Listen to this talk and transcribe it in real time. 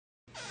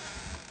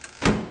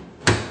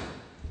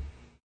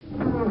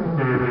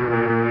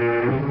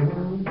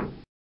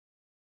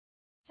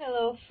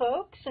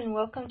and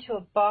welcome to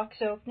a box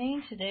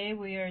opening. Today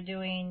we are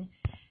doing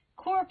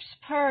Corpse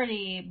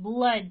Party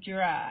Blood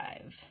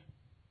Drive.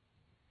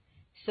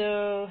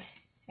 So,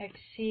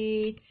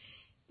 XC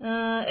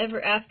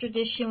Everafter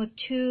edition with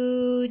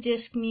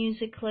 2-disc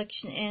music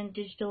collection and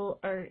digital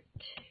art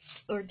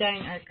or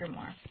dying art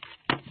grimoire.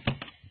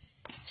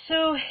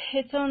 So,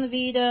 it's on the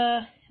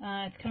Vita.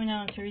 It's coming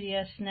out on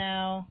 3DS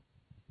now.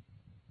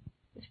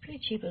 It's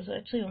pretty cheap. It was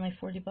actually only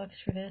 $40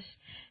 for this.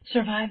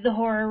 Survive the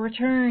horror.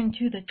 Return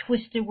to the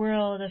twisted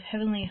world of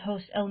Heavenly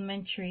Host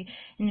Elementary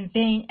in a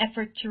vain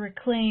effort to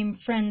reclaim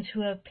friends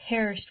who have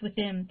perished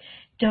within.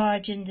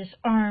 Dodge and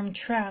disarm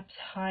traps.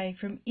 Hide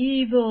from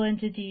evil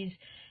entities.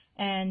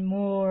 And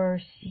more.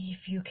 See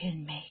if you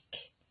can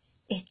make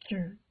it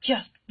through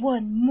just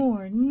one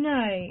more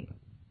night.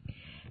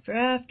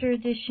 Everafter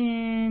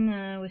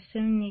edition with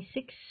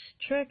 76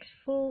 tracks,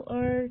 full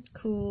art.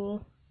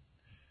 Cool.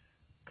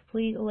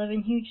 Complete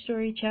 11 huge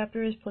story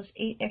chapters plus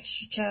 8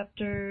 extra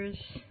chapters.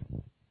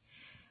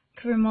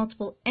 Cover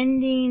multiple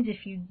endings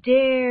if you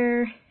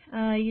dare.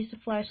 Use the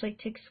flashlight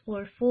to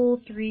explore full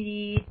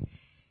 3D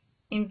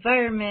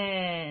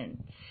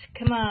environments.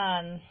 Come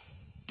on.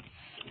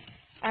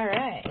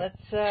 Alright,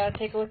 let's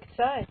take a look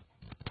inside.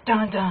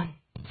 Dun dun!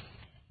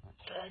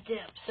 The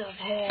depths of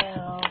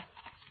hell.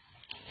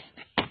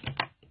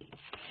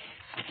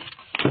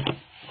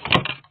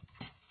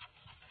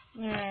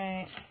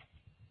 Alright.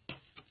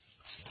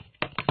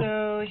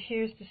 So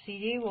here's the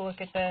CD. We'll look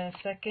at that in a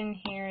second.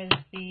 Here is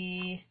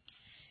the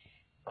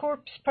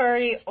Corpse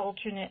Party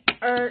alternate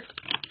art.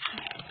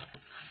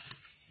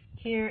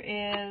 Here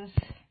is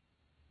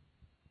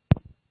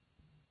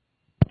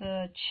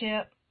the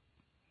chip.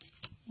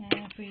 And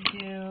if we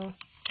do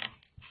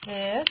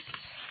this,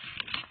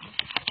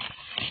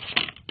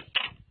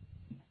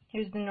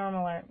 here's the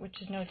normal art, which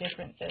is no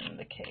different than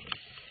the case.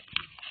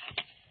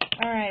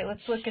 Alright,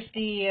 let's look at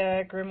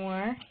the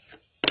grimoire.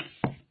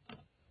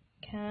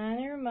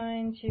 Kind of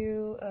reminds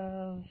you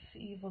of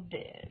Evil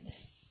Dead.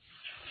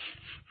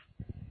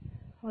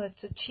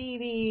 Lots of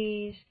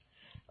chibis.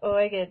 Oh,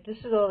 I get it. This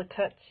is all the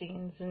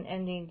cutscenes and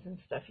endings and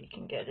stuff you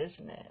can get,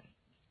 isn't it?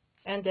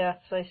 And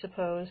deaths, I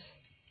suppose.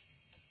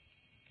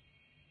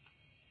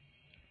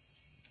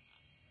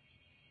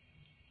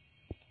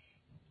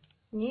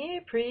 Yeah,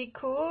 pretty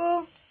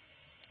cool.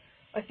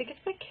 I think it's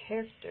my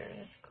character.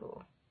 That's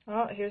cool.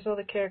 Oh, here's all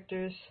the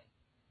characters.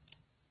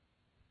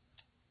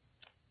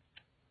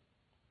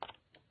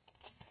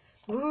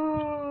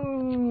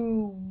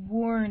 Ooh,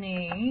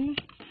 warning.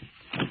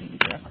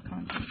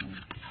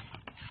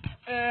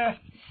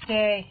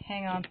 Stay,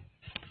 hang on.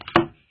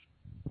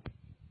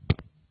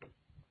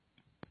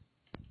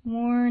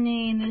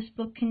 Warning, this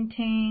book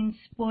contains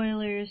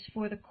spoilers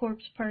for the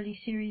Corpse Party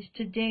series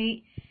to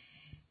date.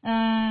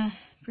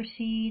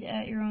 Proceed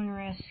at your own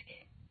risk.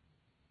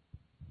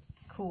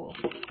 Cool.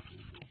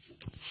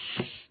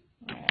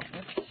 Alright,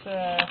 let's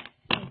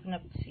open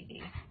up the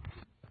CD.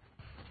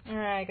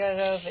 Alright, I got it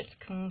out of its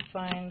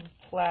confined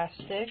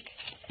plastic.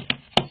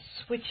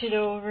 Switch it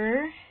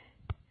over.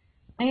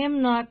 I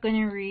am not going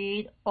to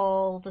read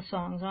all the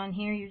songs on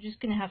here. You're just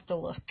going to have to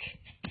look.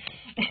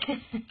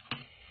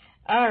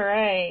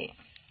 Alright.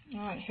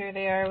 Here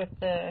they are with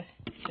the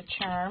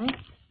charm.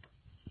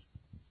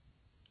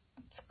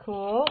 That's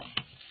cool.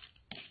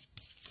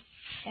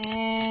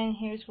 And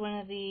here's one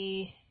of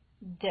the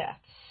deaths.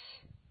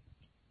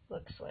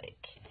 Looks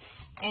like.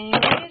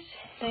 Anyways,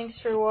 thanks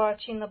for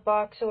watching the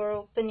box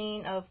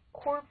opening of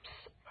Corpse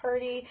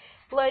Party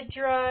Blood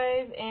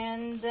Drive,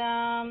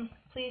 and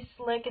please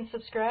like and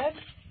subscribe.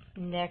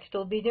 Next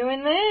we'll be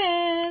doing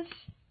this.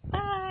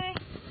 Bye!